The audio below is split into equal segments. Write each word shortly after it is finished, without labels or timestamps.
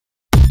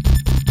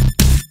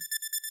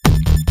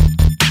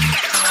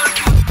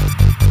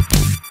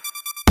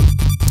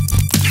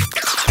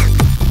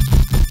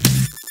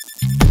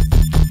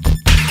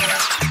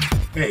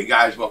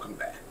guys, welcome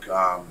back.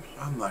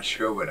 I'm not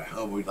sure where the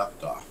hell we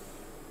left off.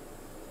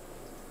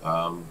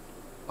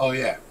 Oh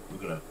yeah, we're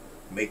gonna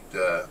make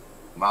the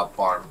mob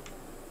farm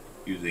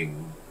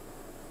using,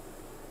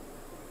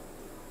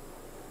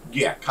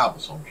 yeah,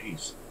 Cobble Stone.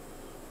 Jeez.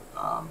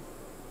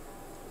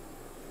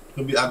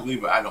 It'll be ugly,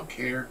 but I don't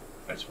care.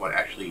 I just want to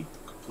actually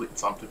complete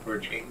something for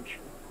a change.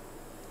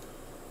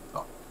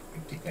 Oh, I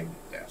think I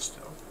need that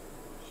still.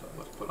 So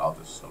let's put all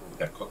this. So we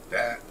gotta cook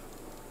that.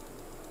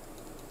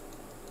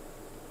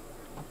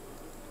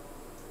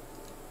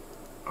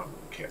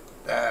 Okay,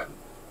 that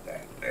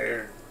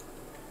there.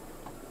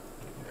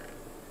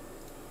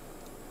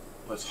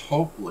 Let's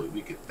hopefully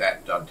we get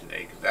that done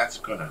today, because that's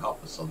going to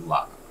help us a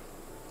lot.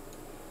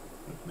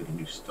 Let's make a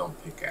new stone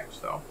pickaxe,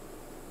 though.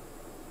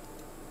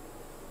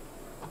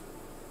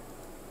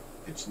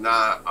 It's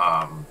not,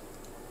 I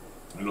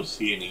don't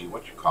see any,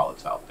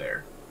 what-you-call-it's out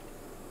there.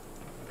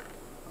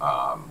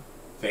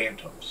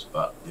 Phantoms,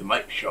 but they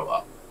might show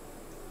up.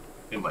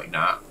 They might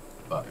not,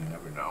 but you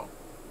never know.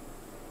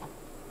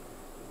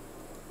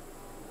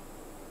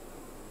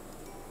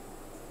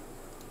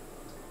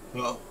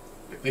 Well,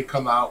 if they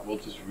come out, we'll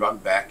just run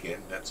back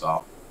in, that's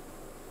all.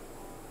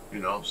 You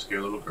know,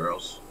 scare little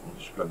girls. We'll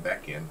just run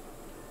back in.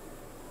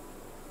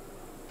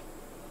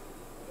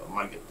 I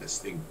might get this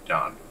thing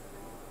done.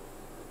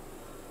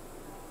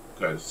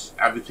 Because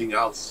everything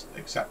else,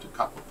 except a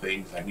couple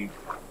things, I need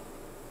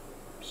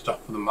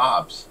stuff for the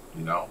mobs,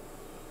 you know.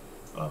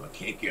 I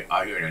can't get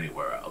iron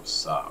anywhere else.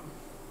 So,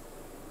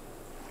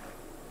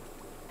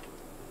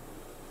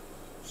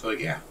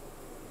 yeah.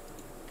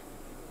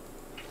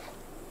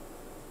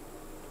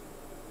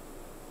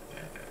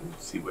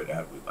 Let's see where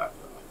that we left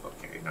off.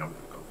 Okay, now we're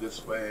gonna go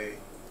this way.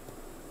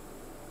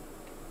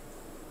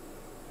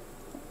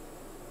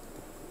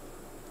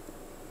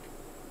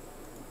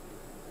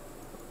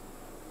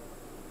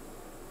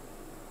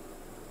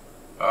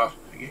 Oh,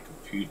 I get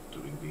confused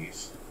doing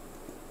these.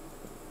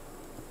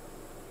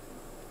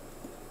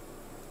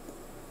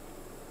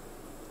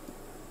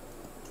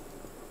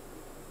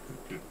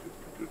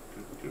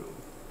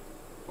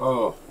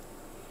 Whoa,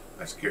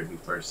 that scared me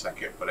for a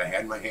second, but I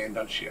had my hand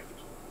on shift.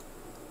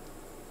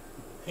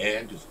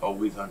 Hand is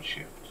always on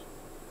shift.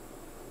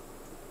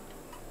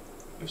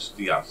 This is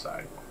the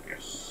outside one,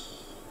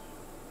 yes.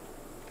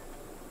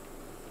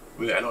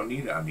 Wait, I don't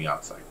need it on the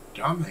outside.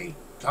 Dummy,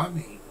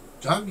 dummy,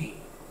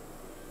 dummy.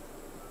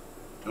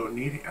 Don't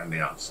need it on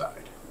the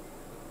outside.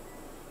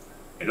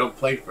 I don't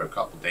play for a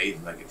couple days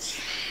and I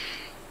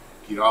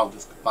get all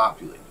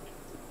discombobulated.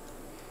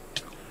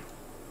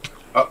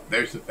 Oh,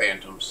 there's the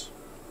phantoms.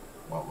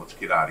 Well, let's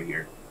get out of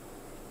here.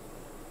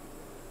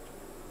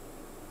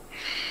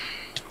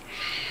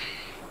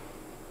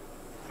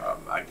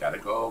 I gotta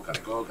go, gotta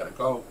go, gotta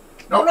go.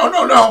 No, no,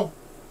 no, no!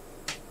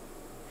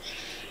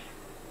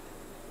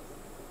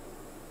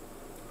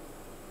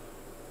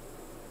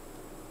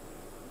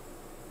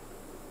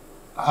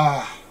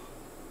 Ah.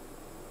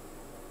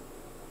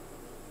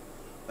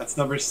 That's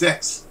number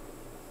 6.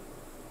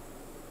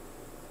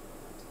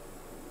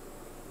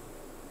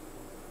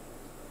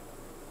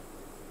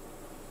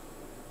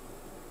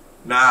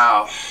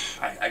 Now,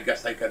 I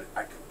guess I could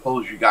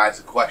pose you guys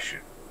a question.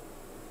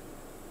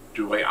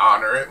 Do I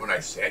honor it when I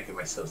say I give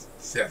myself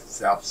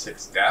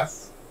 6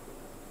 deaths?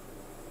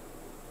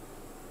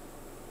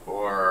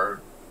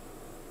 Or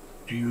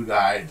do you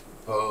guys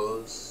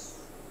propose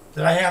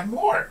that I have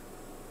more?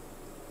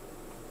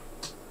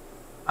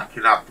 I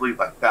cannot believe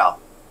I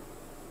fell.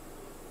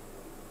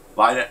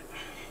 Why did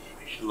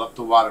I should have left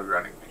the water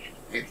running. I should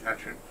have paid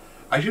attention.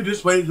 I should have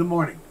just waited till the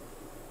morning.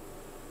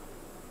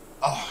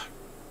 Oh,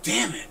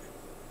 damn it.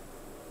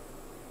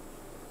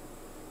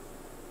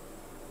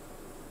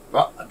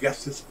 Well, I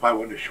guess this is probably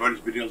one of the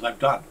shortest videos I've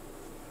done.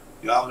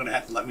 Y'all are going to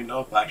have to let me know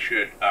if I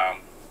should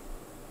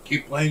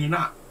keep playing or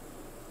not.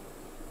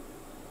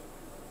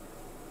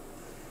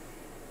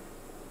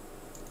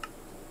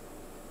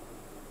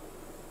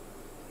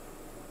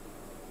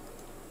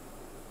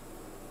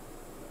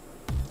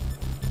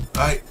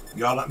 Alright,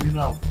 y'all let me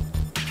know.